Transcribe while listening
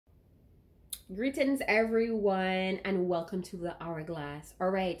Greetings everyone and welcome to the Hourglass. All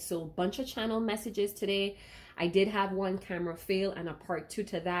right, so bunch of channel messages today. I did have one camera fail and a part 2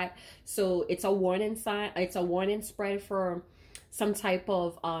 to that. So it's a warning sign, it's a warning spread for some type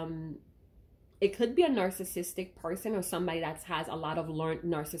of it could be a narcissistic person or somebody that has a lot of learned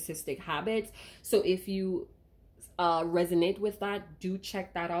narcissistic habits. So if you resonate with that, do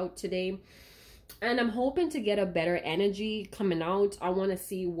check that out today. And I'm hoping to get a better energy coming out. I want to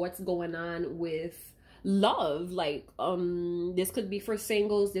see what's going on with love. Like, this could be for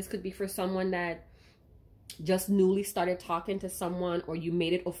singles. This could be for someone that just newly started talking to someone, or you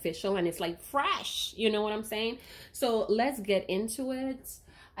made it official and it's like fresh. You know what I'm saying? So let's get into it.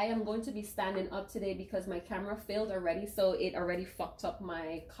 I am going to be standing up today because my camera failed already. So it already fucked up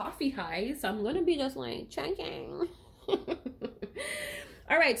my coffee high. So I'm going to be just like checking.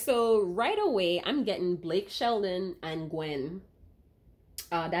 All right, so right away, I'm getting Blake Shelton and Gwen.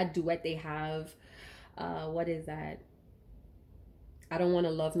 That duet they have. What is that? I don't want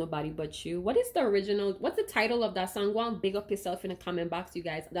to love nobody but you. What is the original? What's the title of that song? Go on, big up yourself in the comment box, you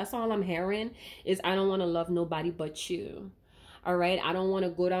guys. That's all I'm hearing is I don't want to love nobody but you. All right, I don't want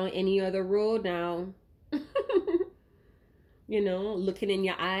to go down any other road now. You know, looking in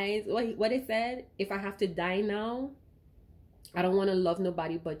your eyes. What it said? If I have to die now, I don't want to love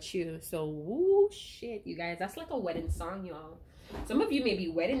nobody but you. So, woo, shit, you guys. That's like a wedding song, y'all. Some of you may be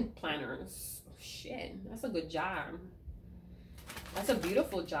wedding planners. Shit, that's a good job. That's a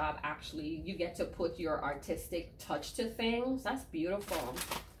beautiful job, actually. You get to put your artistic touch to things. That's beautiful.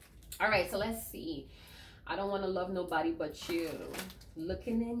 All right, so let's see. I don't want to love nobody but you.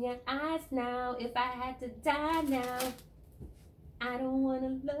 Looking in your eyes now. If I had to die now, I don't want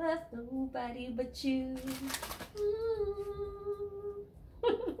to love nobody but you.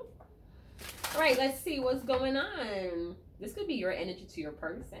 All right, let's see what's going on. This could be your energy to your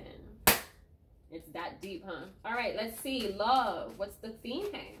person. It's that deep, huh? All right, let's see. Love. What's the theme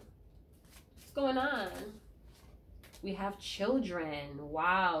here? What's going on? We have children.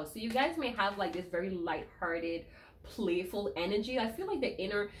 Wow. So you guys may have like this very lighthearted, playful energy. I feel like the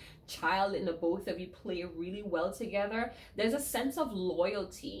inner child in the both of you play really well together. There's a sense of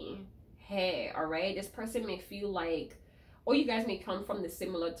loyalty. Hey, all right? This person may feel like, or you guys may come from the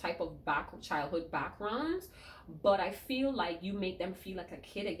similar type of childhood backgrounds, but I feel like you make them feel like a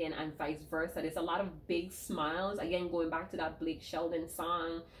kid again and vice versa. There's a lot of big smiles. Again, going back to that Blake Shelton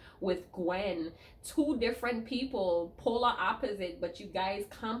song with Gwen. Two different people, polar opposite, but you guys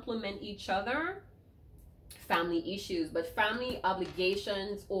complement each other. Family issues, but family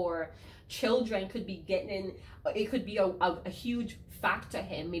obligations or children could be getting, it could be a huge factor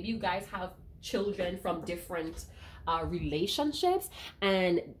here. Maybe you guys have children from different relationships,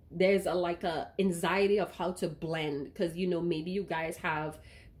 and there's like a anxiety of how to blend, because you know, maybe you guys have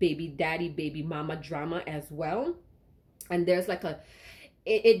baby daddy, baby mama drama as well, and there's like a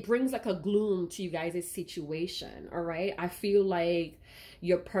it brings like a gloom to you guys' situation. All right, I feel like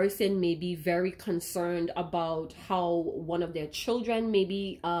your person may be very concerned about how one of their children may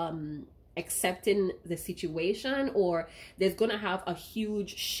be accepting the situation, or there's gonna have a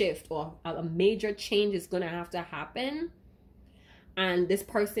huge shift or a major change is gonna have to happen, and this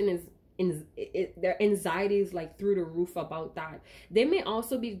person is their anxiety is like through the roof about that. They may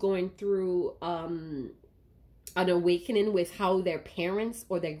also be going through an awakening with how their parents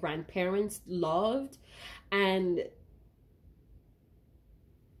or their grandparents loved, and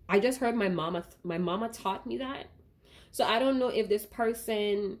I just heard my mama taught me that. So I don't know if this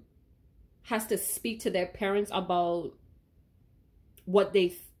person has to speak to their parents about what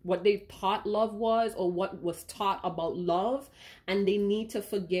they thought love was, or what was taught about love, and they need to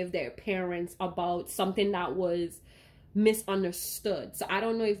forgive their parents about something that was misunderstood. So I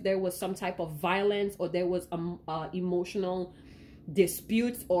don't know if there was some type of violence, or there was emotional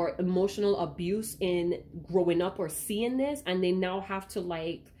disputes or emotional abuse in growing up or seeing this, and they now have to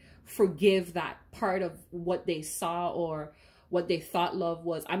like forgive that part of what they saw or what they thought love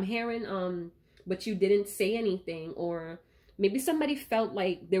was. I'm hearing but you didn't say anything, or maybe somebody felt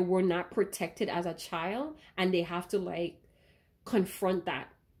like they were not protected as a child, and they have to like confront that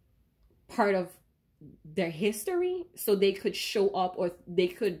part of their history so they could show up, or they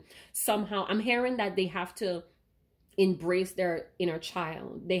could somehow, I'm hearing that they have to embrace their inner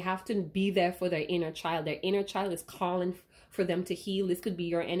child. They have to be there for their inner child. Their inner child is calling for them to heal. This could be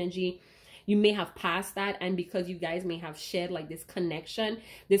your energy. You may have passed that, and because you guys may have shared like this connection,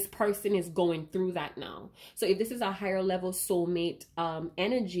 this person is going through that now. So if this is a higher level soulmate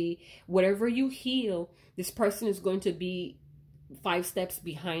energy, whatever you heal, this person is going to be 5 steps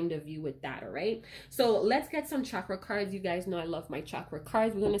behind of you with that. All right, so let's get some chakra cards. You guys know I love my chakra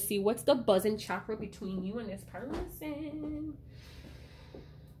cards. We're gonna see what's the buzzing chakra between you and this person.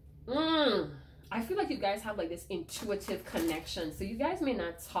 I feel like you guys have like this intuitive connection, so you guys may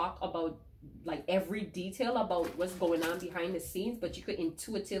not talk about like every detail about what's going on behind the scenes, but you could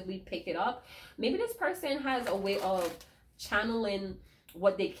intuitively pick it up. Maybe this person has a way of channeling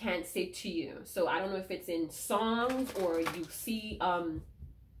what they can't say to you. So I don't know if it's in songs or you see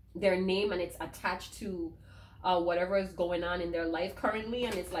their name and it's attached to whatever is going on in their life currently,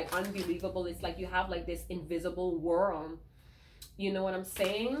 and it's like unbelievable. It's like you have like this invisible world, you know what I'm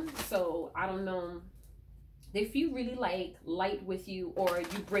saying? So I don't know, they feel really like light with you, or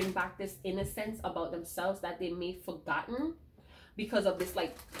you bring back this innocence about themselves that they may have forgotten because of this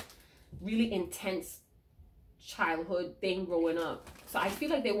like really intense childhood thing growing up. So I feel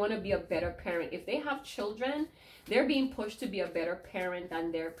like they want to be a better parent. If they have children, they're being pushed to be a better parent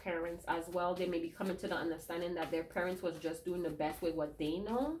than their parents as well. They may be coming to the understanding that their parents was just doing the best with what they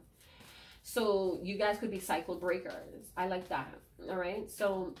know. So you guys could be cycle breakers. I like that. All right,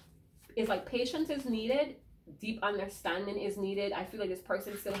 so it's like patience is needed, deep understanding is needed. I feel like this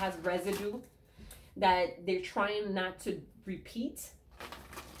person still has residue that they're trying not to repeat.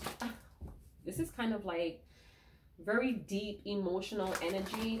 This is kind of like very deep emotional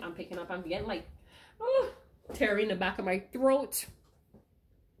energy I'm picking up. I'm getting like tearing the back of my throat.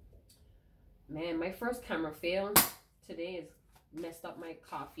 Man, my first camera failed today is messed up my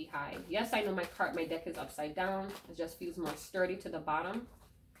coffee high. Yes, I know my deck is upside down. It just feels more sturdy to the bottom.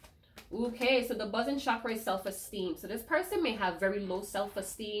 Okay, so the buzzing chakra is self-esteem. So this person may have very low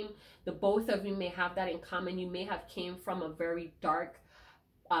self-esteem. The both of you may have that in common. You may have came from a very dark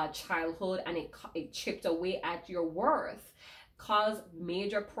childhood, and it chipped away at your worth, caused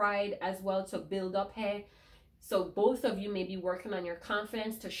major pride as well to build up here. So both of you may be working on your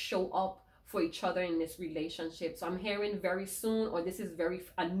confidence to show up for each other in this relationship. So I'm hearing very soon, or this is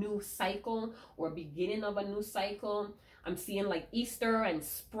a new cycle or beginning of a new cycle. I'm seeing like Easter and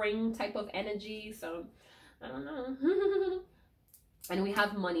spring type of energy. So I don't know. And we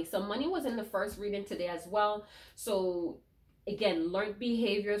have money. So money was in the first reading today as well. So again, learned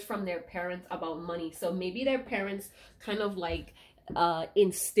behaviors from their parents about money. So maybe their parents kind of like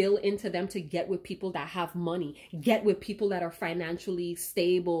instill into them to get with people that have money, get with people that are financially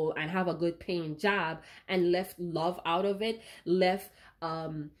stable and have a good paying job, and left love out of it, left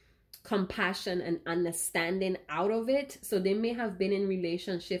compassion and understanding out of it. So they may have been in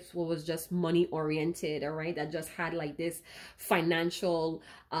relationships where it was just money oriented, all right, that just had like this financial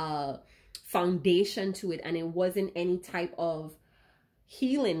foundation to it, and it wasn't any type of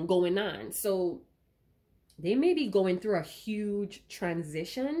healing going on. So they may be going through a huge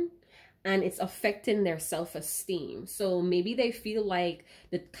transition, and it's affecting their self-esteem. So maybe they feel like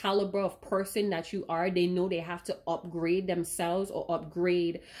the caliber of person that you are, they know they have to upgrade themselves, or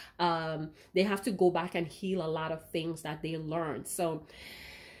upgrade, they have to go back and heal a lot of things that they learned. So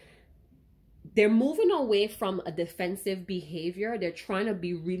they're moving away from a defensive behavior. They're trying to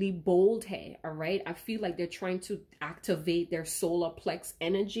be really bold here, all right? I feel like they're trying to activate their solar plex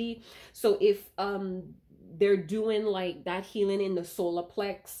energy. So if they're doing like that healing in the solar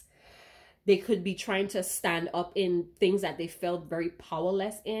plex, they could be trying to stand up in things that they felt very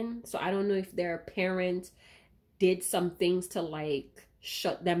powerless in. So I don't know if their parent did some things to like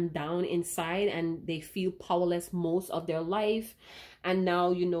shut them down inside, and they feel powerless most of their life. And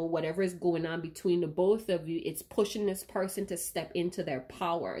now, you know, whatever is going on between the both of you, it's pushing this person to step into their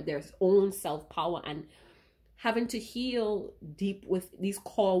power, their own self-power, and having to heal deep with these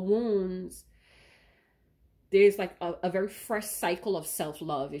core wounds. There's like a very fresh cycle of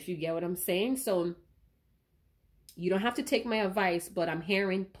self-love, if you get what I'm saying. So you don't have to take my advice, but I'm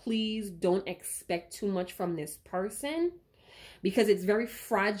hearing, please don't expect too much from this person, because it's very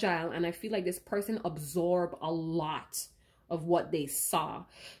fragile, and I feel like this person absorbed a lot of what they saw.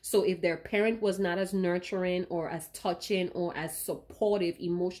 So if their parent was not as nurturing or as touching or as supportive,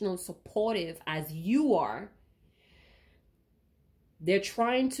 emotional supportive as you are, they're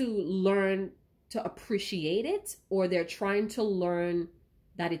trying to learn to appreciate it, or they're trying to learn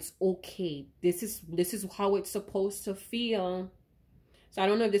that it's okay. This is how it's supposed to feel. So I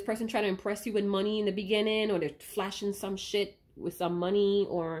don't know if this person tried to impress you with money in the beginning, or they're flashing some shit with some money,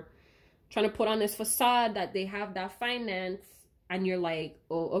 or trying to put on this facade that they have that finance, and you're like,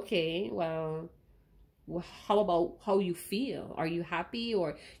 oh, okay, well, how about how you feel? Are you happy?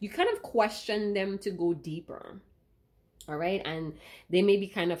 Or you kind of question them to go deeper. All right. And they may be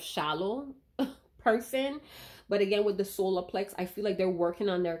kind of shallow person, But again, with the solar plex, I feel like they're working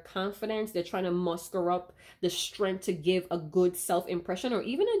on their confidence. They're trying to muster up the strength to give a good self-impression or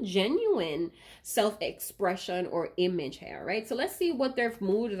even a genuine self-expression or image here, right? So let's see what their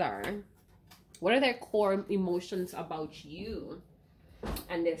moods are. What are their core emotions about you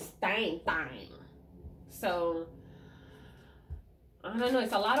and this thing? So I don't know,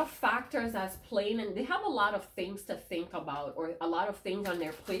 it's a lot of factors that's playing, and they have a lot of things to think about, or a lot of things on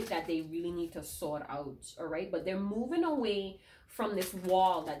their plate that they really need to sort out, all right? But they're moving away from this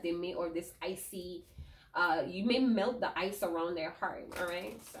wall that they may, or this icy, you may melt the ice around their heart, all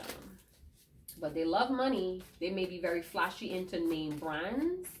right? So, but they love money. They may be very flashy into name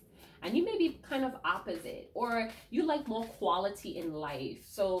brands, and you may be kind of opposite, or you like more quality in life.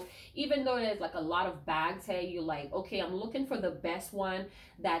 So even though there's like a lot of bags here, you're like, okay, I'm looking for the best one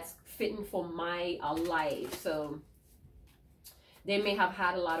that's fitting for my life. So they may have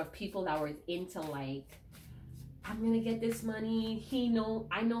had a lot of people that were into like, I'm gonna get this money.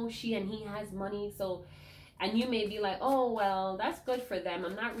 I know she and he has money. So, and you may be like, oh, well, that's good for them.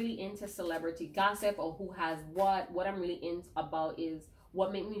 I'm not really into celebrity gossip or who has what. What I'm really into about is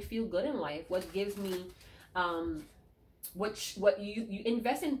what makes me feel good in life, what gives me, what you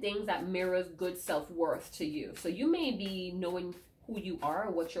invest in things that mirrors good self-worth to you. So you may be knowing who you are,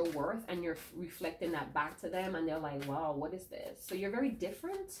 what you're worth, and you're reflecting that back to them, and they're like, wow, what is this? So you're very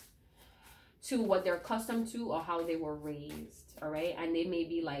different to what they're accustomed to or how they were raised, all right? And they may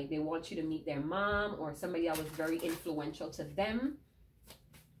be like, they want you to meet their mom or somebody that was very influential to them.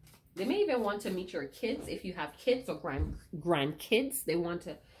 They may even want to meet your kids if you have kids or grandkids. They want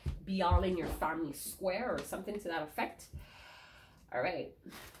to be all in your family square or something to that effect. All right.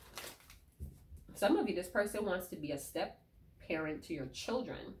 Some of you, this person wants to be a step parent to your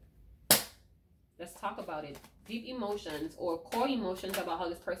children. Let's talk about it. Deep emotions or core emotions about how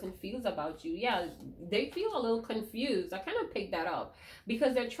this person feels about you. Yeah, they feel a little confused. I kind of picked that up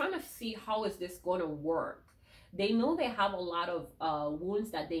because they're trying to see how is this going to work. They know they have a lot of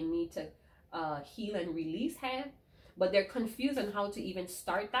wounds that they need to heal and release here, but they're confused on how to even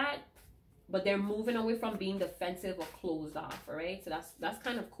start that. But they're moving away from being defensive or closed off, all right? So that's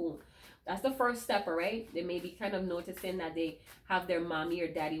kind of cool. That's the first step, all right? They may be kind of noticing that they have their mommy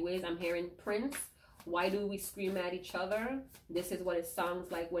or daddy ways. I'm hearing Prince. Why do we scream at each other? This is what it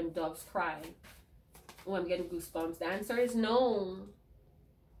sounds like when dogs cry. Oh, I'm getting goosebumps. The answer is no.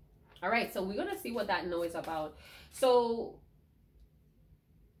 All right, so we're going to see what that no is about. So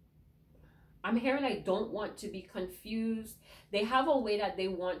I'm hearing I don't want to be confused. They have a way that they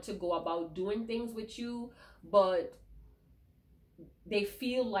want to go about doing things with you, but they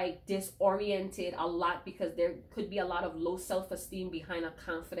feel like disoriented a lot because there could be a lot of low self-esteem behind a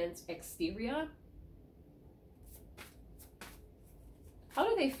confident exterior. How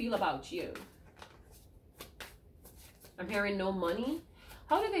do they feel about you? I'm hearing no money.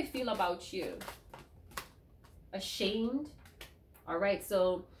 How do they feel about you? Ashamed. All right,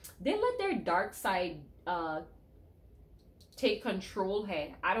 so they let their dark side take control here.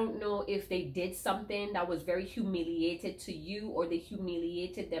 I don't know if they did something that was very humiliated to you, or they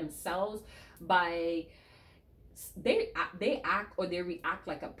humiliated themselves by they act or they react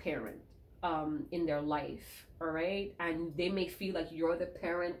like a parent in their life, all right? And they may feel like you're the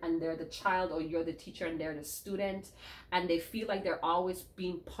parent and they're the child, or you're the teacher and they're the student, and they feel like they're always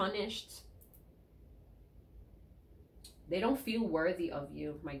being punished. They don't feel worthy of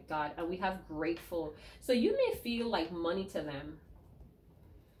you, my God. And we have grateful. So you may feel like money to them.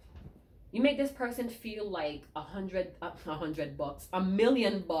 You make this person feel like $100 bucks, $1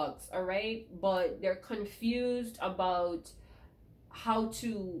 million bucks, all right? But they're confused about how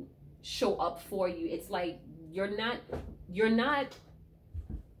to show up for you. It's like you're not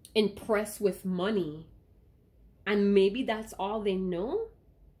impressed with money, and maybe that's all they know.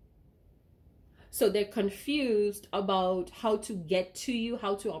 So they're confused about how to get to you,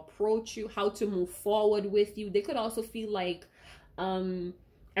 how to approach you, how to move forward with you. They could also feel like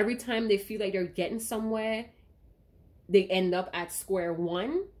every time they feel like they're getting somewhere, they end up at square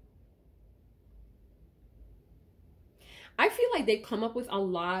one. I feel like they come up with a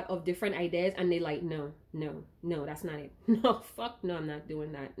lot of different ideas and they like, no, that's not it. No, fuck, no, I'm not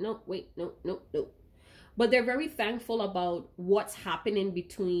doing that. No, wait, no. But they're very thankful about what's happening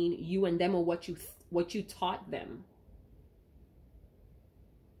between you and them, or what you taught them.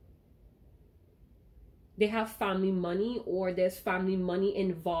 They have family money, or there's family money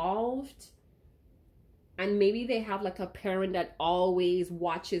involved. And maybe they have like a parent that always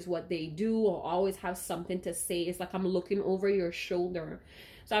watches what they do, or always have something to say. It's like, I'm looking over your shoulder.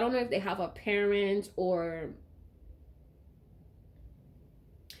 So I don't know if they have a parent, or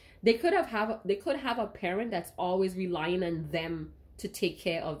They could have a parent that's always relying on them to take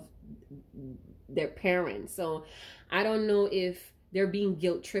care of their parents. So I don't know if they're being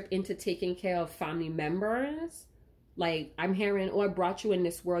guilt tripped into taking care of family members. Like, I'm hearing, oh, I brought you in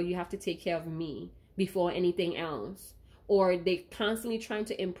this world, you have to take care of me before anything else. Or they constantly trying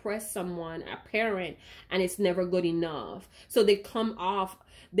to impress someone, a parent, and it's never good enough. So they come off,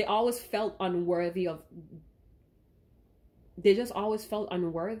 they always felt unworthy of, they just always felt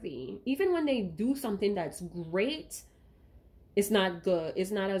unworthy. Even when they do something that's great, it's not good.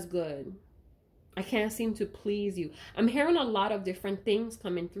 It's not as good. I can't seem to please you. I'm hearing a lot of different things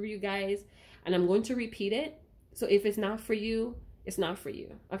coming through, you guys, and I'm going to repeat it. So if it's not for you, it's not for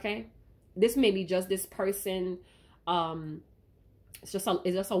you, okay? This may be just this person. It's just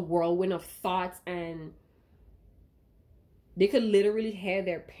a whirlwind of thoughts, and they could literally hear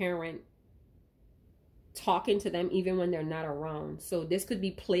their parent talking to them even when they're not around. So this could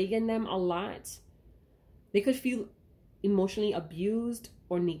be plaguing them a lot. They could feel emotionally abused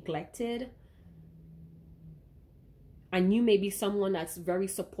or neglected. And you may be someone that's very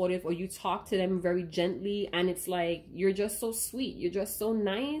supportive, or you talk to them very gently, and it's like, you're just so sweet, you're just so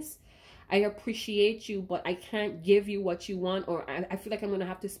nice, I appreciate you, but I can't give you what you want, or I feel like I'm going to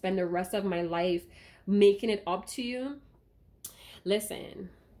have to spend the rest of my life making it up to you. Listen.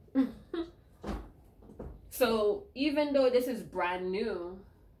 So even though this is brand new,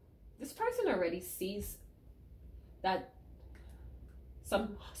 this person already sees that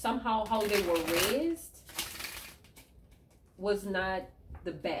somehow how they were raised was not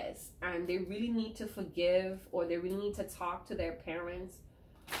the best, and they really need to forgive, or they really need to talk to their parents,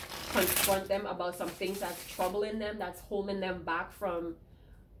 confront them about some things that's troubling them, that's holding them back from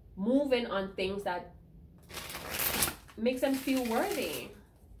moving on things that makes them feel worthy.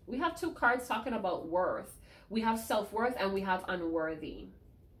 We have two cards talking about worth. We have self-worth and we have unworthy.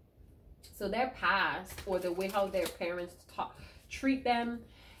 So their past, or the way how their parents treat them,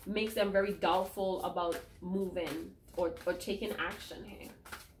 makes them very doubtful about moving or taking action here.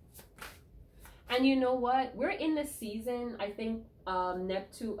 And you know what? We're in the season, I think,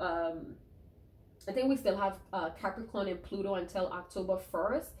 Neptune, I think we still have Capricorn and Pluto until October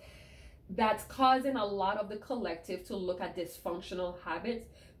 1st. That's causing a lot of the collective to look at dysfunctional habits,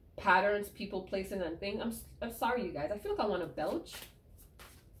 patterns, people, places, and things. I'm sorry, you guys. I feel like I want to belch.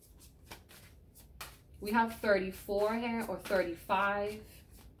 We have 34 here, or 35.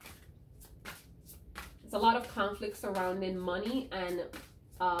 It's a lot of conflict surrounding money and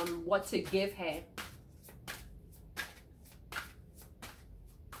what to give here.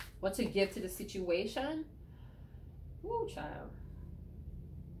 What to give to the situation. Woo, child.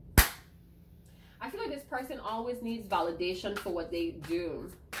 I feel like this person always needs validation for what they do.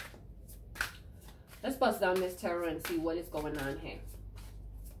 Let's bust down this tarot and see what is going on here.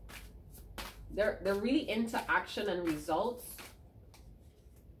 They're really into action and results.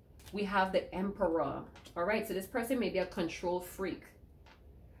 We have the Emperor. All right, so this person may be a control freak.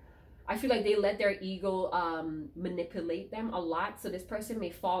 I feel like they let their ego manipulate them a lot. So this person may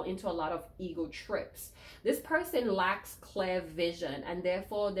fall into a lot of ego trips. This person lacks clear vision, and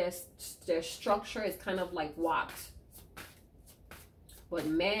therefore their structure is kind of like warped. But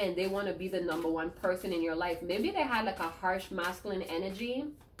man, they want to be the #1 person in your life. Maybe they had like a harsh masculine energy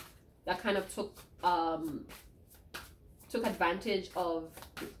that kind of took advantage of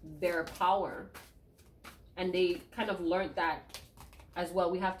their power. And they kind of learned that as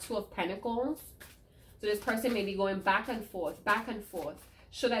well. We have Two of Pentacles. So this person may be going back and forth, back and forth.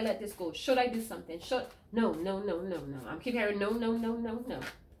 Should I let this go? Should I do something? No, no, no, no, no. I'm keep hearing no, no, no, no, no.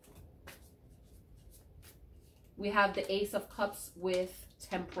 We have the Ace of Cups with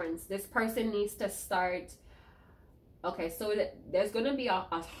Temperance. This person needs to start. Okay, so there's gonna be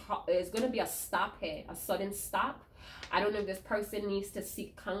a stop here, a sudden stop. I don't know if this person needs to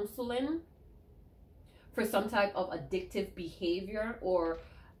seek counseling for some type of addictive behavior, or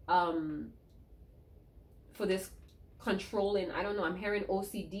for this controlling. I don't know. I'm hearing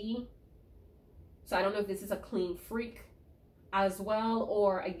OCD. So I don't know if this is a clean freak as well,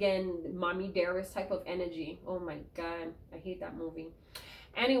 or again, mommy dearest type of energy. Oh my God, I hate that movie.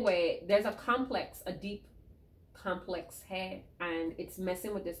 Anyway, there's a complex, a deep complex here, and it's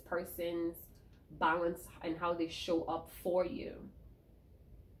messing with this person's balance and how they show up for you.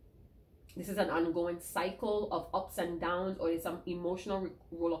 This is an ongoing cycle of ups and downs, or it's some emotional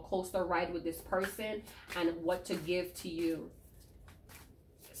roller coaster ride with this person and what to give to you.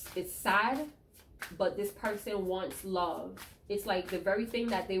 It's sad, but this person wants love. It's like the very thing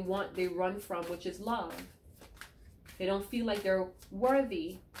that they want, they run from, which is love. They don't feel like they're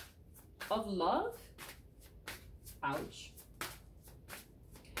worthy of love. Ouch.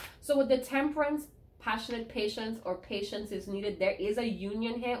 So with the Temperance, passionate patience or patience is needed. There is a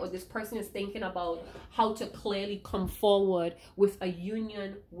union here, or this person is thinking about how to clearly come forward with a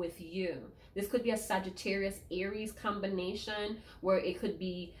union with you. This could be a Sagittarius Aries combination, where it could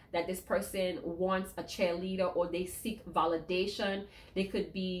be that this person wants a cheerleader or they seek validation. They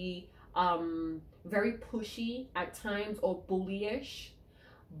could be very pushy at times or bullyish,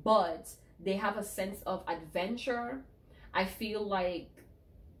 but they have a sense of adventure. I feel like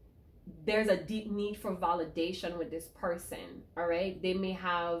there's a deep need for validation with this person. All right, they may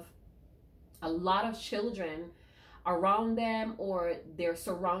have a lot of children around them, or they're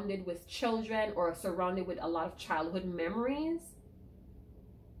surrounded with children, or surrounded with a lot of childhood memories.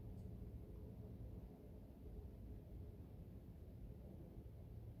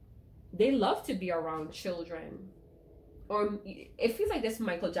 They love to be around children. Or it feels like this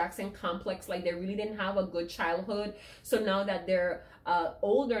Michael Jackson complex, like they really didn't have a good childhood, so now that they're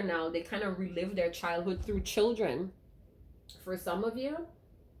older now, they kind of relive their childhood through children for some of you.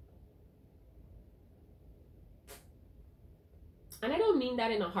 And I don't mean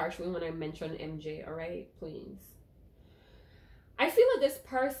that in a harsh way when I mention MJ, all right? Please. I feel like this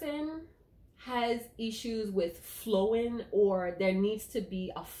person has issues with flowing, or there needs to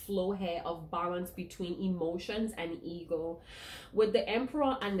be a flow here of balance between emotions and ego. With the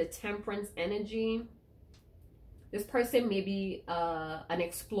Emperor and the Temperance energy, this person may be an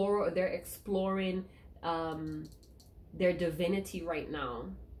explorer, or they're exploring their divinity right now,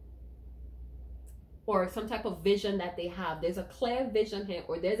 or some type of vision that they have. There's a clear vision here,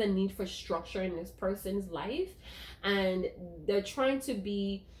 or there's a need for structure in this person's life, and they're trying to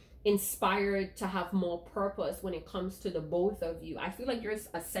be inspired to have more purpose when it comes to the both of you. I feel like there's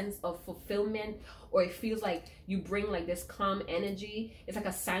a sense of fulfillment, or it feels like you bring like this calm energy. It's like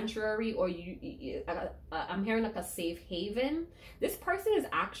a sanctuary, or I'm hearing like a safe haven. This person is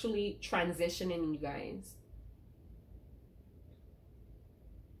actually transitioning, you guys.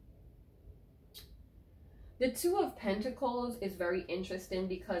 The Two of Pentacles is very interesting,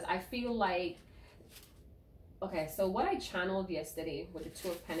 because I feel like, okay, so what I channeled yesterday with the Two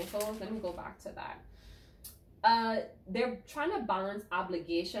of Pentacles, let me go back to that. They're trying to balance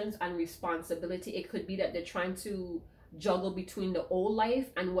obligations and responsibility. It could be that they're trying to juggle between the old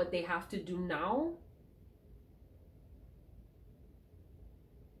life and what they have to do now.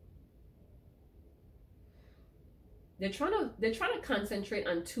 They're trying to concentrate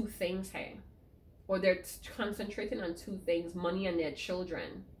on two things here, or they're concentrating on two things: money and their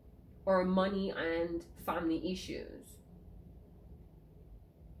children, or money and family issues.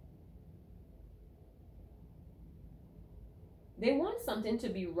 They want something to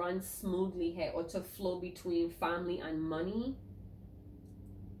be run smoothly here, or to flow between family and money.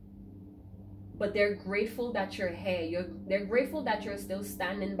 But they're grateful that you're here. They're grateful that you're still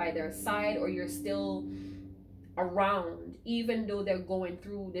standing by their side, or you're still around, even though they're going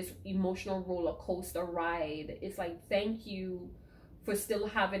through this emotional roller coaster ride. It's like, thank you for still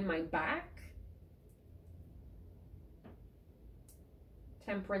having my back.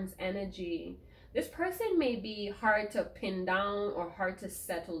 Temperance energy. This person may be hard to pin down or hard to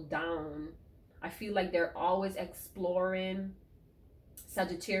settle down. I feel like they're always exploring.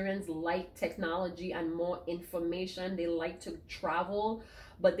 Sagittarians like technology and more information. They like to travel,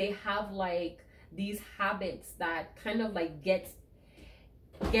 but they have like these habits that kind of like get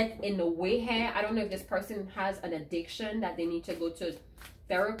in the way here. I don't know if this person has an addiction that they need to go to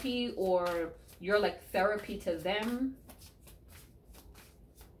therapy, or you're like therapy to them.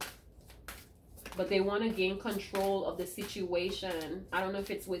 But they want to gain control of the situation. I don't know if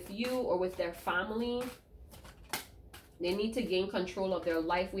it's with you or with their family. They need to gain control of their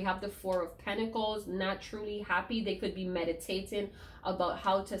life. We have the Four of Pentacles, not truly happy. They could be meditating about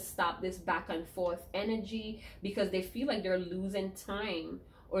how to stop this back and forth energy, because they feel like they're losing time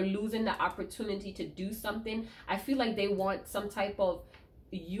or losing the opportunity to do something. I feel like they want some type of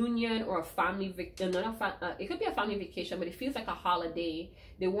union or a family it could be a family vacation, but it feels like a holiday.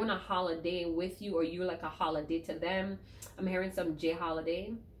 They want a holiday with you, or you're like a holiday to them. I'm hearing some J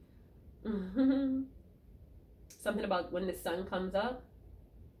holiday. Something about when the sun comes up,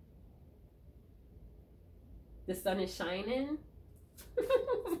 the sun is shining.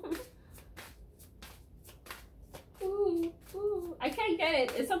 Ooh, ooh. I can't get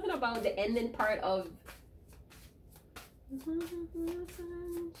it. It's something about the ending part of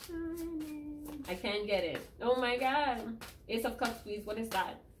I can't get it. Oh my God. Ace of Cups, please. What is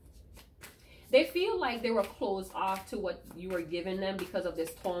that? They feel like they were closed off to what you were giving them because of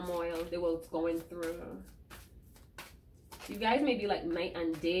this turmoil they were going through. You guys may be like night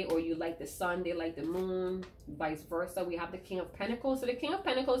and day, or you like the sun, they like the moon, vice versa. We have the King of Pentacles. So the King of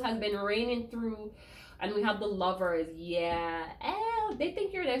Pentacles has been reigning through, and we have the Lovers. Yeah. They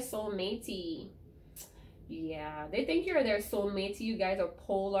think you're their soulmate. Yeah, they think you're their soulmate. You guys are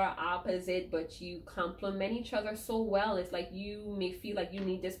polar opposite, but you complement each other so well. It's like you may feel like you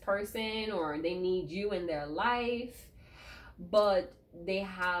need this person, or they need you in their life, but they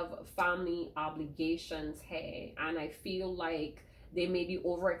have family obligations, hey, and I feel like they may be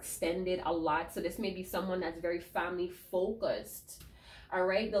overextended a lot. So this may be someone that's very family focused. All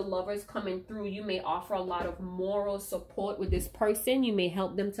right, the Lovers coming through. You may offer a lot of moral support with this person. You may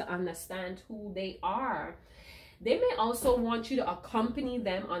help them to understand who they are. They may also want you to accompany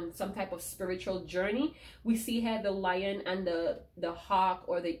them on some type of spiritual journey. We see here the lion and the hawk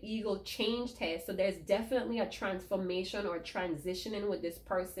or the eagle changed here. So there's definitely a transformation or transitioning with this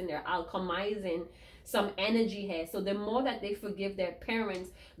person. They're alchemizing some energy here. So the more that they forgive their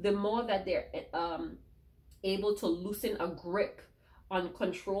parents, the more that they're able to loosen a grip on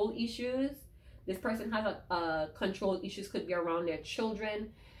control issues. This person has a control issues, could be around their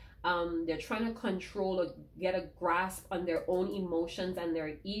children. They're trying to control or get a grasp on their own emotions and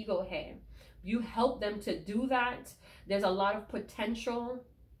their ego here. You help them to do that. There's a lot of potential,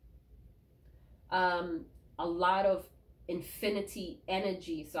 a lot of infinity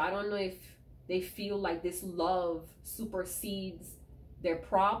energy. So I don't know if they feel like this love supersedes their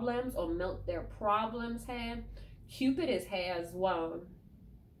problems or melt their problems here. Cupid is here as well.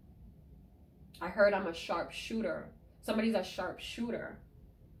 I heard I'm a sharpshooter. Somebody's a sharpshooter.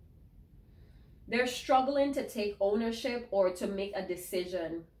 They're struggling to take ownership or to make a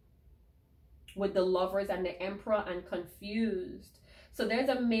decision with the Lovers and the Emperor, and confused. So there's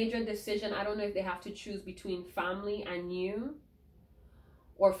a major decision. I don't know if they have to choose between family and you,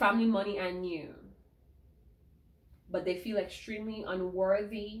 or family, money, and you. But they feel extremely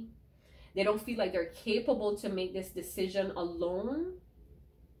unworthy. They don't feel like they're capable to make this decision alone.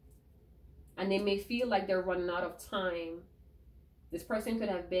 And they may feel like they're running out of time. This person could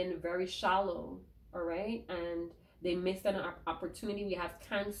have been very shallow, all right? And they missed an opportunity. We have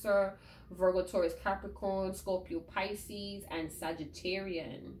Cancer, Virgo, Taurus, Capricorn, Scorpio, Pisces, and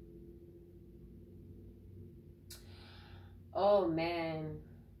Sagittarian. Oh, man.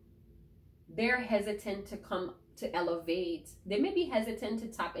 They're hesitant to come to elevate. They may be hesitant to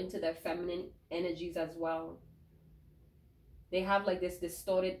tap into their feminine energies as well. They have like this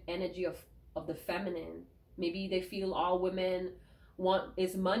distorted energy of the feminine. Maybe they feel all women want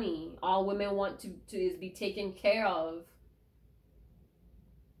is money. All women want to is be taken care of.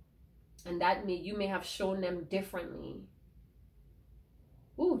 And that you may have shown them differently.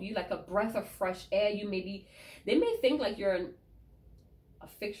 Ooh, you like a breath of fresh air. They may think like you're a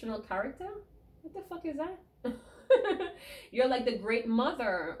fictional character. What the fuck is that? You're like the great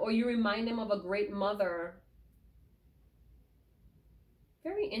mother, or you remind them of a great mother.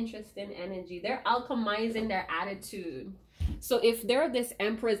 Very interesting energy. They're alchemizing their attitude. So if they're this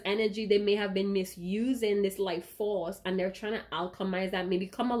Empress energy, they may have been misusing this life force, and they're trying to alchemize that, maybe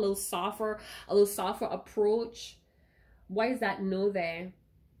come a little softer approach. Why is that no there?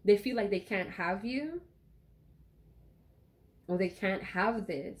 They feel like they can't have you, or they can't have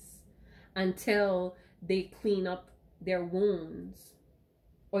this until they clean up their wounds,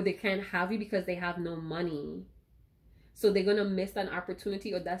 or they can't have you because they have no money. So they're gonna miss an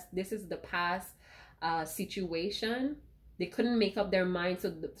opportunity, or this is the past situation. They couldn't make up their mind,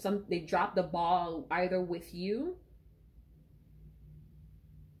 so they dropped the ball either with you.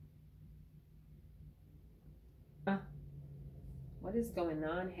 What is going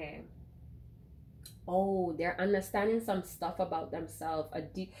on here? Oh, they're understanding some stuff about themselves.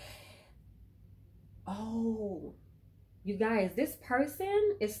 Oh, you guys, this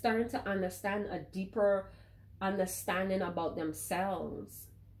person is starting to understand a deeper understanding about themselves.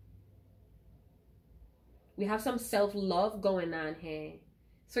 We have some self-love going on here.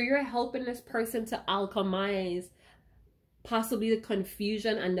 So you're helping this person to alchemize possibly the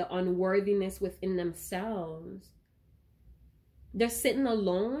confusion and the unworthiness within themselves. They're sitting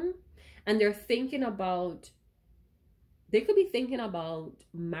alone and they're thinking about, they could be thinking about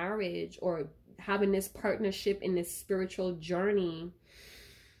marriage or having this partnership in this spiritual journey.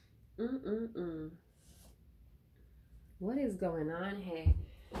 What is going on here?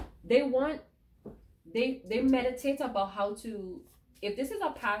 They meditate about how to, if this is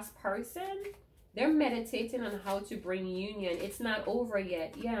a past person, they're meditating on how to bring union. It's not over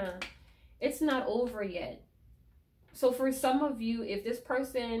yet. Yeah, it's not over yet. So for some of you, if this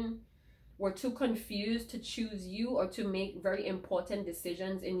person were too confused to choose you or to make very important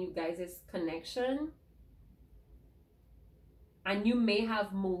decisions in you guys' connection, and you may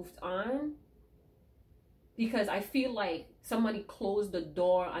have moved on, because I feel like somebody closed the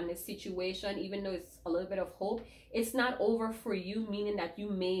door on this situation. Even though it's a little bit of hope, it's not over for you, meaning that you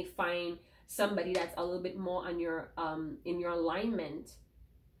may find somebody that's a little bit more on your in your alignment.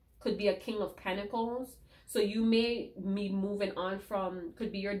 Could be a King of Pentacles. So you may be moving on from,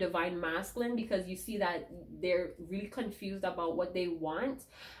 could be your divine masculine, because you see that they're really confused about what they want,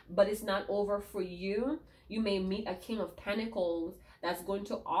 but it's not over for you. You may meet a King of Pentacles that's going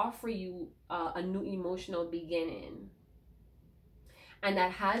to offer you a new emotional beginning, and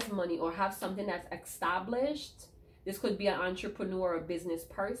that has money or have something that's established. This could be an entrepreneur or a business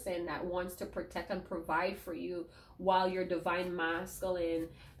person that wants to protect and provide for you, while your divine masculine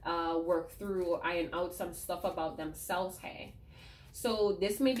work through or iron out some stuff about themselves. Hey, so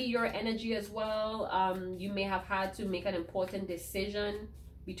this may be your energy as well. You may have had to make an important decision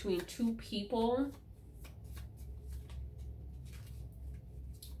between two people.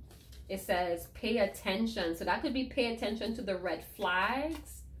 It says pay attention. So that could be pay attention to the red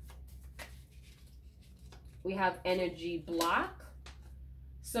flags. We have energy block.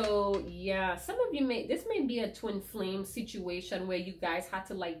 So yeah, some of you this may be a twin flame situation where you guys had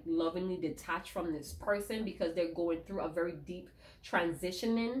to like lovingly detach from this person because they're going through a very deep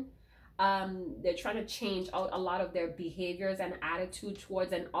transitioning. They're trying to change out a lot of their behaviors and attitude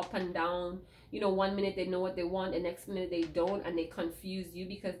towards an up and down. You know, one minute they know what they want, the next minute they don't, and they confuse you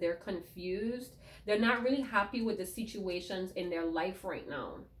because they're confused. They're not really happy with the situations in their life right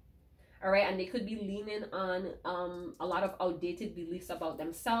now. All right, and they could be leaning on a lot of outdated beliefs about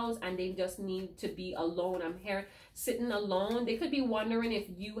themselves, and they just need to be alone. I'm here sitting alone. They could be wondering if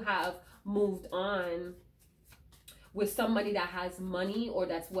you have moved on with somebody that has money or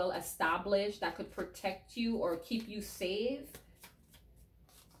that's well established, that could protect you or keep you safe.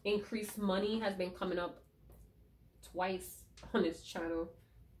 Increased money has been coming up twice on this channel.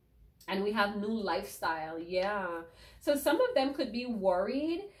 And we have new lifestyle. Yeah. So some of them could be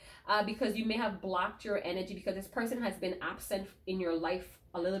worried because you may have blocked your energy because this person has been absent in your life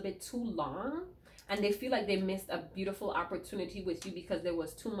a little bit too long. And they feel like they missed a beautiful opportunity with you because there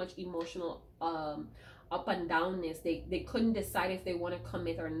was too much emotional up and downness. They couldn't decide if they want to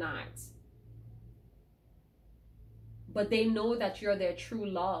commit or not. But they know that you're their true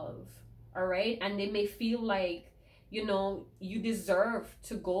love. All right. And they may feel like, you know, you deserve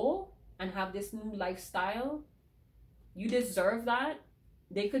to go and have this new lifestyle. You deserve that.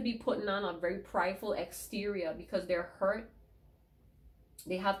 They could be putting on a very prideful exterior because they're hurt.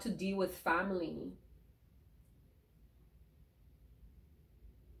 They have to deal with family.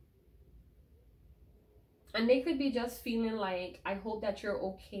 And they could be just feeling like, I hope that you're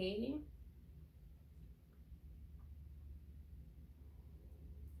okay.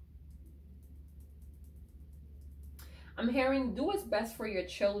 I'm hearing, do what's best for your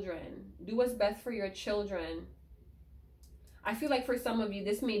children. Do what's best for your children. I feel like for some of you,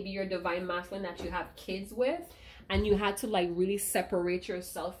 this may be your divine masculine that you have kids with. And you had to like really separate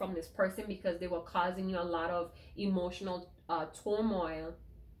yourself from this person because they were causing you a lot of emotional turmoil.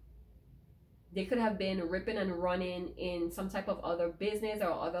 They could have been ripping and running in some type of other business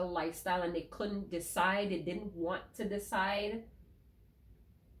or other lifestyle, and they couldn't decide. They didn't want to decide.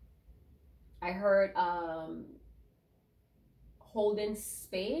 I heard holding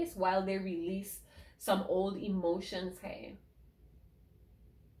space while they release some old emotions. Hey,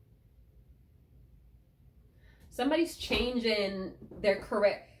 somebody's changing their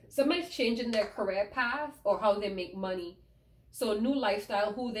career. Somebody's changing their career path or how they make money. So new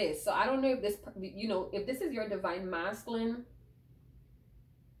lifestyle, who this? So I don't know if this, you know, if this is your divine masculine.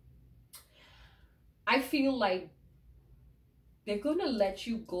 I feel like they're gonna let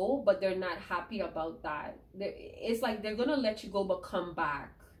you go, but they're not happy about that. It's like they're gonna let you go, but come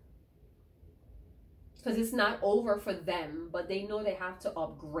back. Because it's not over for them, but they know they have to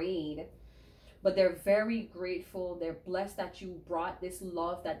upgrade. But they're very grateful. They're blessed that you brought this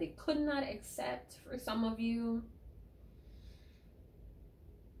love that they could not accept for some of you.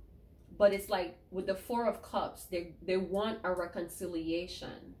 But it's like with the Four of Cups, they want a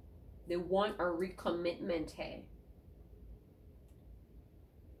reconciliation. They want a recommitment, hey.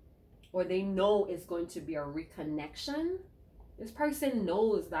 Or they know it's going to be a reconnection. This person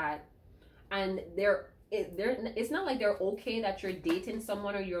knows that. And it's not like they're okay that you're dating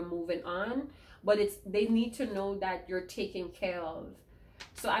someone or you're moving on. But they need to know that you're taken care of.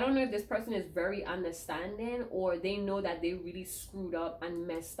 So I don't know if this person is very understanding or they know that they really screwed up and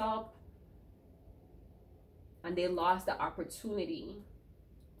messed up. And they lost the opportunity.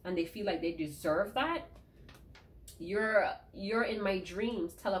 And they feel like they deserve that. You're in my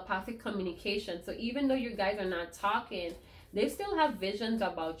dreams, telepathic communication. So even though you guys are not talking, They still have visions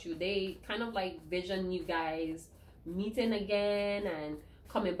about you. They kind of like vision you guys meeting again and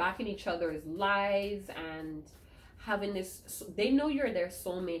coming back in each other's lives and having this. They know you're their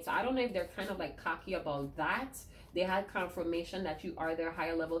soulmate. So I don't know if they're kind of like cocky about that. They had confirmation that you are their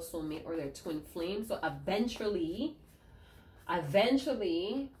higher level soulmate or their twin flame. So eventually,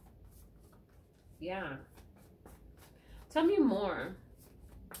 yeah. Tell me more.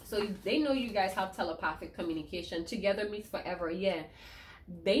 So they know you guys have telepathic communication. Together means forever. Yeah.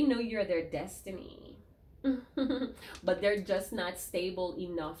 They know you're their destiny. But they're just not stable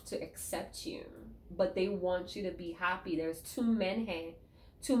enough to accept you. But they want you to be happy. There's two men here.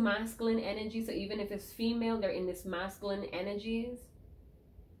 Two masculine energies. So even if it's female, they're in this masculine energies.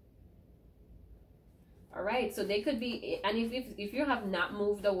 All right. So they could be, and if you have not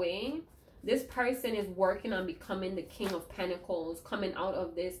moved away, this person is working on becoming the King of Pentacles, coming out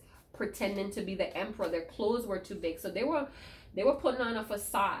of this pretending to be the Emperor. Their clothes were too big. So they were putting on a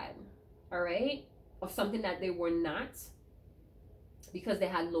facade, all right, of something that they were not, because they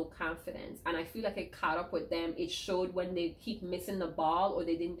had low confidence. And I feel like it caught up with them. It showed when they keep missing the ball, or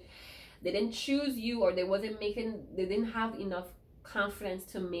they didn't choose you, or they didn't have enough confidence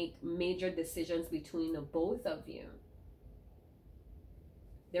to make major decisions between the both of you.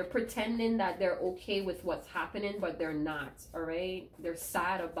 They're pretending that they're okay with what's happening, but they're not, all right? They're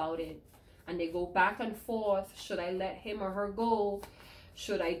sad about it. And they go back and forth. Should I let him or her go?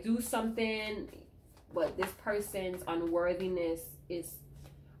 Should I do something? But this person's unworthiness is,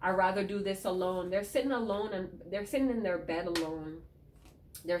 I'd rather do this alone. They're sitting alone, and they're sitting in their bed alone.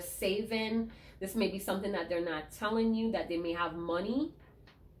 They're saving. This may be something that they're not telling you, that they may have money.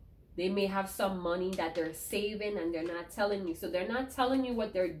 They may have some money that they're saving and they're not telling you. So they're not telling you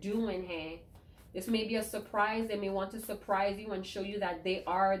what they're doing here. This may be a surprise. They may want to surprise you and show you that they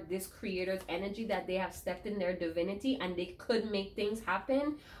are this creator's energy, that they have stepped in their divinity and they could make things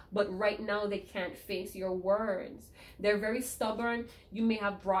happen. But right now they can't face your words. They're very stubborn. You may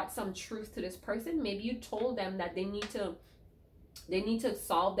have brought some truth to this person. Maybe you told them that they need to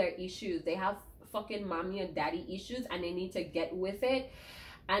solve their issues. They have fucking mommy and daddy issues and they need to get with it.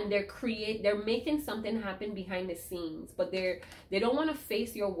 And they're making something happen behind the scenes, but they don't want to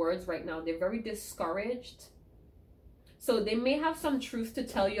face your words right now. They're very discouraged. So they may have some truth to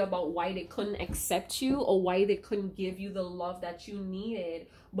tell you about why they couldn't accept you or why they couldn't give you the love that you needed.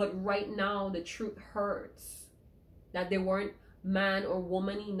 But right now the truth hurts, that they weren't man or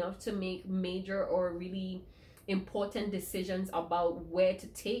woman enough to make major or really important decisions about where to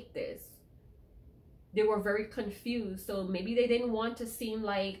take this. They were very confused. So maybe they didn't want to seem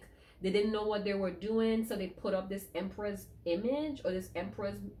like they didn't know what they were doing. So they put up this emperor's image, or this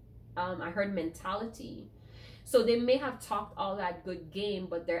emperor's, I heard, mentality. So they may have talked all that good game,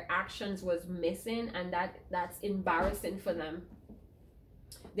 but their actions was missing. And that's embarrassing for them.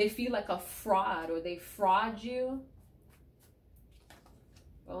 They feel like a fraud, or they fraud you.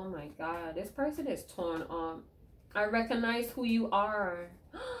 Oh my God. This person is torn up. I recognize who you are.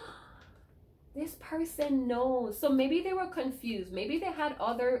 This person knows. So maybe they were confused. Maybe they had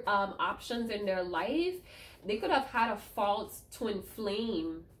other options in their life. They could have had a false twin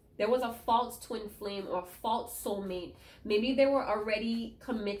flame. There was a false twin flame or false soulmate. Maybe they were already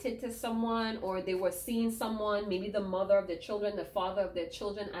committed to someone, or they were seeing someone, maybe the mother of their children, the father of their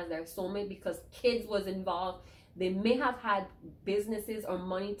children, as their soulmate because kids was involved. They may have had businesses or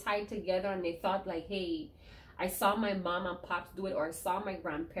money tied together, and they thought like, hey, I saw my mom and pops do it, or I saw my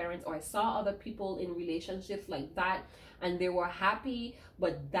grandparents, or I saw other people in relationships like that, and they were happy,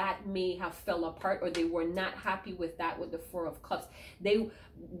 but that may have fell apart, or they were not happy with that, with the Four of Cups. They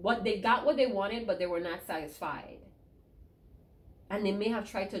got what they wanted, but they were not satisfied. And they may have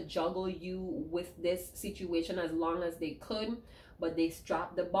tried to juggle you with this situation as long as they could, but they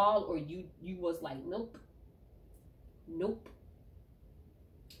dropped the ball, or you was like, nope, nope.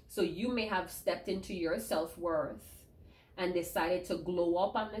 So you may have stepped into your self-worth and decided to glow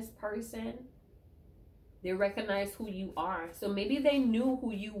up on this person. They recognize who you are. So maybe they knew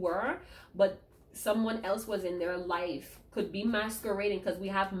who you were, but someone else was in their life. Could be masquerading, because we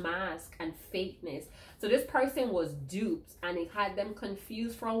have mask and fakeness. So this person was duped, and it had them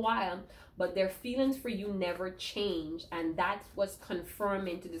confused for a while, but their feelings for you never changed. And that's what's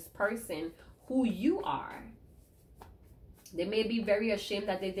confirming to this person who you are. They may be very ashamed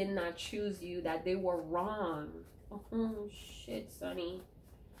that they did not choose you, that they were wrong. Oh, shit, Sonny.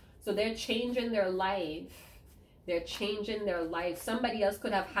 So they're changing their life. They're changing their life. Somebody else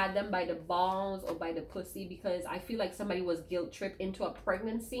could have had them by the balls or by the pussy, because I feel like somebody was guilt-tripped into a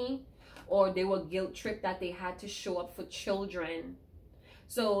pregnancy, or they were guilt-tripped that they had to show up for children.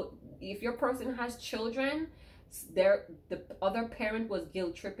 So if your person has children, the other parent was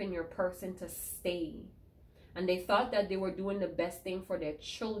guilt tripping your person to stay, and they thought that they were doing the best thing for their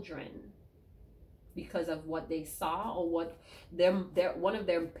children because of what they saw, or what one of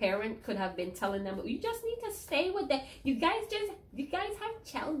their parent could have been telling them. You just need to stay with that. You guys have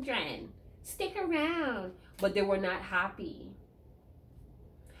children. Stick around. But they were not happy.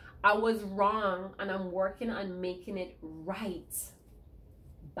 I was wrong, and I'm working on making it right.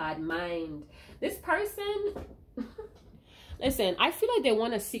 Bad mind. This person, listen, I feel like they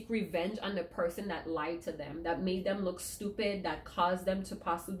want to seek revenge on the person that lied to them, that made them look stupid, that caused them to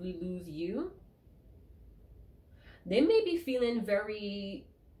possibly lose you. They may be feeling very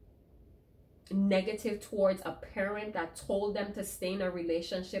negative towards a parent that told them to stay in a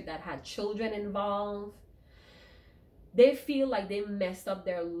relationship that had children involved. They feel like they messed up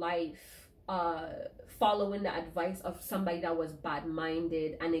their life following the advice of somebody that was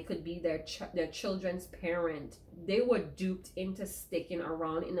bad-minded, and it could be their children's parent. They were duped into sticking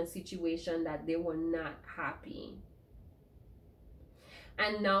around in a situation that they were not happy.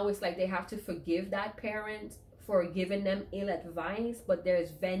 And now it's like they have to forgive that parent for giving them ill advice, but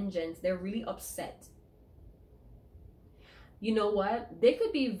there's vengeance. They're really upset. You know what? They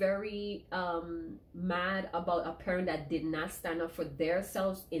could be very mad about a parent that did not stand up for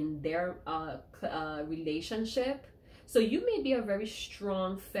themselves in their relationship. So you may be a very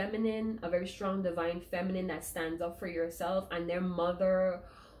strong feminine, a very strong divine feminine that stands up for yourself, and their mother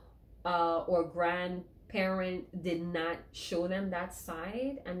or grandparent did not show them that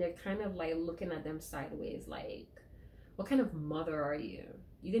side, and they're kind of like looking at them sideways like, what kind of mother are you?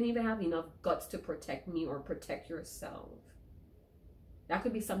 You didn't even have enough guts to protect me or protect yourself. That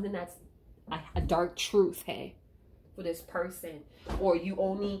could be something that's a dark truth, hey, for this person. Or you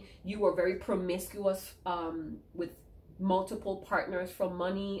were very promiscuous with multiple partners for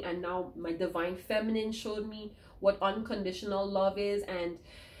money, and now my divine feminine showed me what unconditional love is, and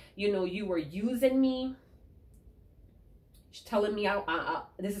you know, you were using me, telling me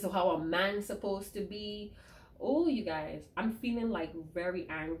this is how a man's supposed to be. Oh, you guys, I'm feeling like very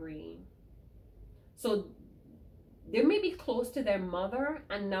angry. So they may be close to their mother,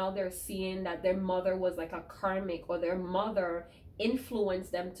 and now they're seeing that their mother was like a karmic, or their mother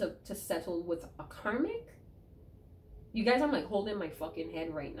influenced them to settle with a karmic. You guys, I'm like holding my fucking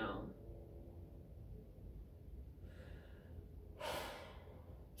head right now.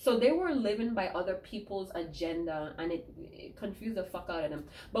 So they were living by other people's agenda, and it confused the fuck out of them.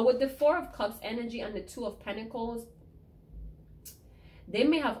 But with the Four of Cups energy and the Two of Pentacles, they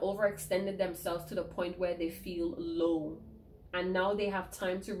may have overextended themselves to the point where they feel low. And now they have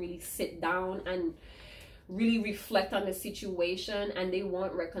time to really sit down and really reflect on the situation, and they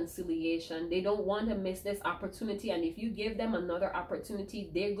want reconciliation. They don't want to miss this opportunity, and if you give them another opportunity,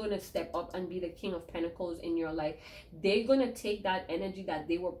 they're going to step up and be the King of Pentacles in your life. They're going to take that energy that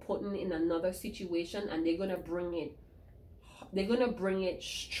they were putting in another situation, and they're going to bring it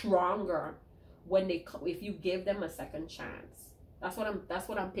stronger if you give them a second chance. That's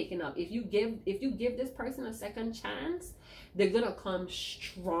what I'm picking up. If you give this person a second chance, they're going to come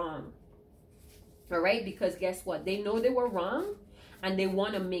strong. All right, because guess what? They know they were wrong, and they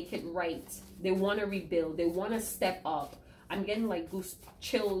want to make it right. They want to rebuild. They want to step up. I'm getting like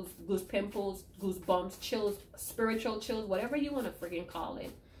chills, goose pimples, goosebumps, chills, spiritual chills, whatever you want to freaking call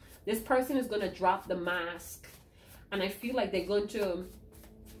it. This person is going to drop the mask, and I feel like they're going to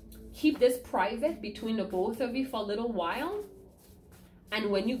keep this private between the both of you for a little while. And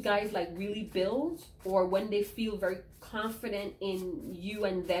when you guys like really build, or when they feel very confident in you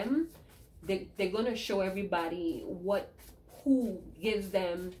and them, they're going to show everybody who gives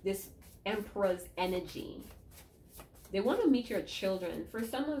them this Emperor's energy. They want to meet your children. For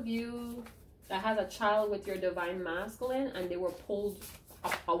some of you that has a child with your divine masculine, and they were pulled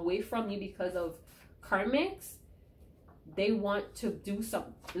away from you because of karmics, they want to do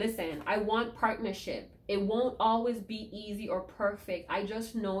something. Listen, I want partnership. It won't always be easy or perfect. I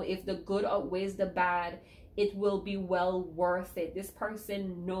just know if the good outweighs the bad, it will be well worth it. This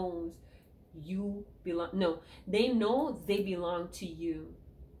person knows you belong. No, they know they belong to you.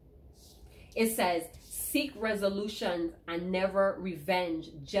 It says, seek resolutions and never revenge.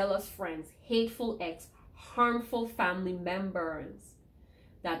 Jealous friends, hateful ex, harmful family members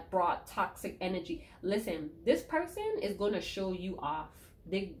that brought toxic energy. Listen, this person is going to show you off.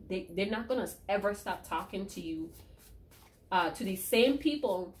 They're not going to ever stop talking to you. To these same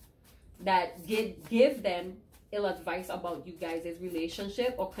people that give them ill advice about you guys'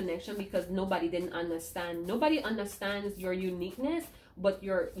 relationship or connection, because nobody didn't understand. Nobody understands your uniqueness but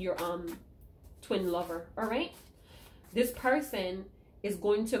your twin lover. All right, this person is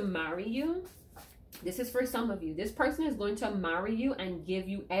going to marry you, This is for some of you. This person is going to marry you and give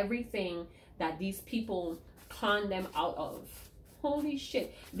you everything that these people con them out of. Holy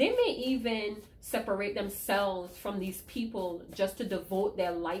shit. They may even separate themselves from these people just to devote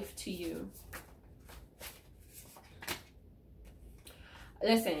their life to you.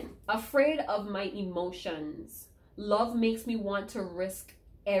 Listen, afraid of my emotions. Love makes me want to risk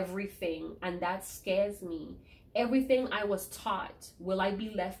everything, and that scares me. Everything I was taught, will I be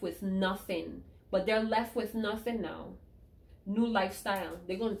left with nothing? But they're left with nothing now. New lifestyle.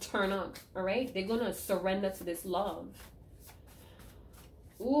 They're going to turn up, all right? They're going to surrender to this love.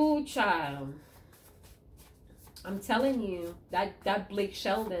 Ooh, child. I'm telling you, that Blake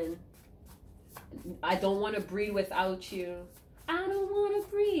Sheldon, I don't want to breathe without you. I don't want to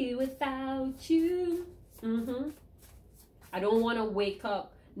breathe without you. I don't want to wake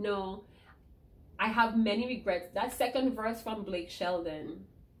up. No. I have many regrets. That second verse from Blake Sheldon.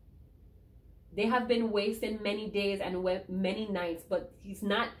 They have been wasting many days and many nights, but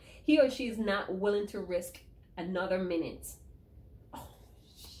he or she is not willing to risk another minute. Oh,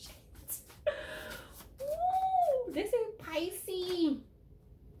 shit. Ooh, this is Pisces.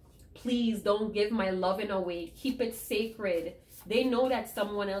 Please don't give my loving away. Keep it sacred. They know that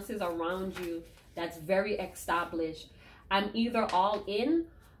someone else is around you that's very established. I'm either all in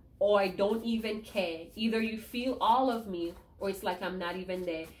or I don't even care. Either you feel all of me or it's like I'm not even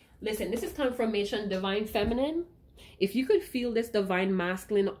there. Listen, this is confirmation, divine feminine. If you could feel this divine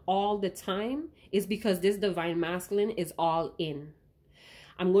masculine all the time, it's because this divine masculine is all in.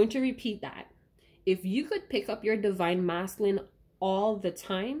 I'm going to repeat that. If you could pick up your divine masculine all the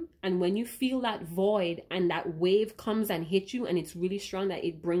time, and when you feel that void and that wave comes and hits you and it's really strong that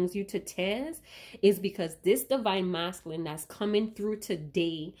it brings you to tears, is because this divine masculine that's coming through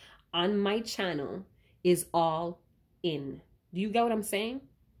today on my channel is all in. Do you get what I'm saying?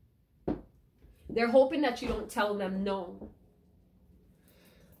 They're hoping that you don't tell them no.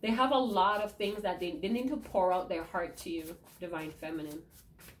 They have a lot of things that they need to pour out their heart to you, divine feminine.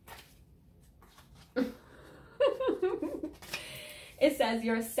 It says,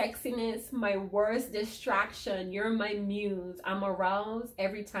 your sexiness, my worst distraction. You're my muse. I'm aroused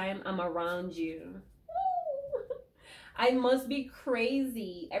every time I'm around you. I must be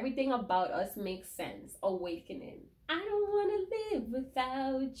crazy. Everything about us makes sense. Awakening. I don't want to live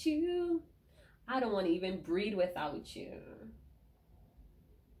without you. I don't want to even breathe without you.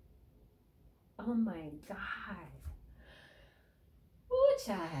 Oh my God. Ooh,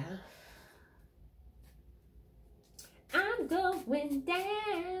 child. I'm going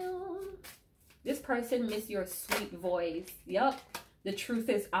down. This person miss your sweet voice. Yup. The truth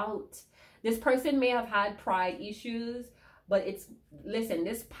is out. This person may have had pride issues, but listen,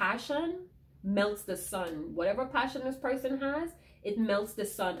 this passion melts the sun. Whatever passion this person has, it melts the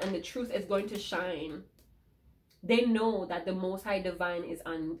sun, and the truth is going to shine. They know that the Most High Divine is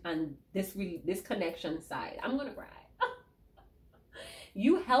on this connection side. I'm going to cry.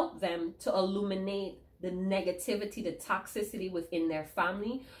 You help them to illuminate the negativity, the toxicity within their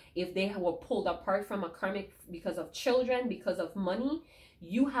family. If they were pulled apart from a karmic because of children, because of money,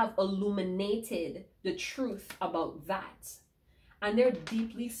 you have illuminated the truth about that. And they're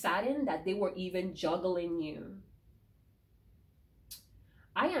deeply saddened that they were even juggling you.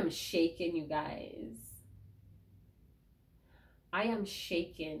 I am shaken, you guys. I am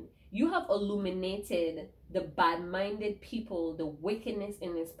shaken. You have illuminated the bad-minded people, the wickedness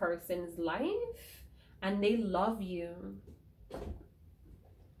in this person's life, and they love you.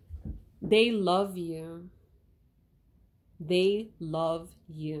 They love you. They love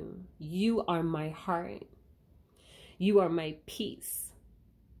you. You are my heart. You are my peace.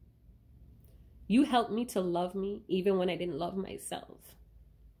 You helped me to love me even when I didn't love myself.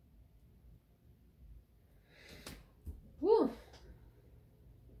 Woo.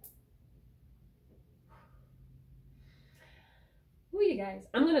 Woo, you guys.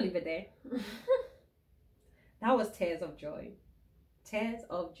 I'm going to leave it there. That was tears of joy. Tears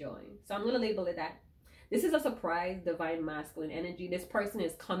of joy. So I'm going to label it that. This is a surprise, divine masculine energy. This person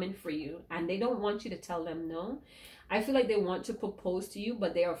is coming for you and they don't want you to tell them no. I feel like they want to propose to you,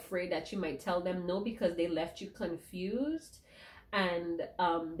 but they're afraid that you might tell them no because they left you confused. And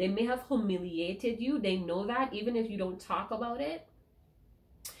they may have humiliated you. They know that even if you don't talk about it.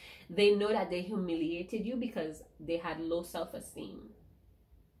 They know that they humiliated you because they had low self-esteem.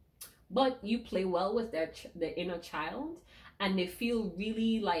 But you play well with the inner child and they feel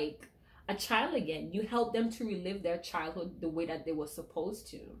really like a child again. You help them to relive their childhood the way that they were supposed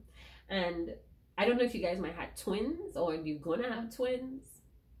to. And I don't know if you guys might have twins or if you're gonna have twins,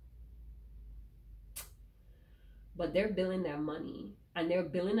 but they're billing their money. and they're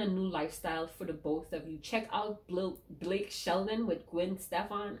building a new lifestyle for the both of you. Check out Blake Sheldon with Gwen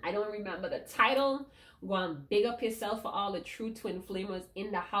Stefan. I don't remember the title. Go and big up yourself for all the true twin flamers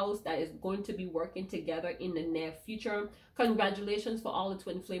in the house that is going to be working together in the near future. Congratulations for all the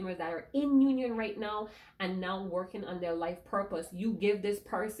twin flamers that are in union right now and now working on their life purpose. You give this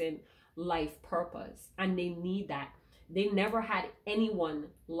person life purpose, and they need that. They never had anyone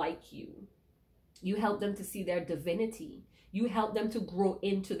like you. You help them to see their divinity. You help them to grow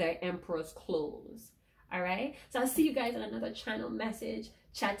into their emperor's clothes. All right? So I'll see you guys on another channel message.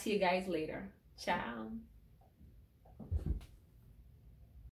 Chat to you guys later. Ciao.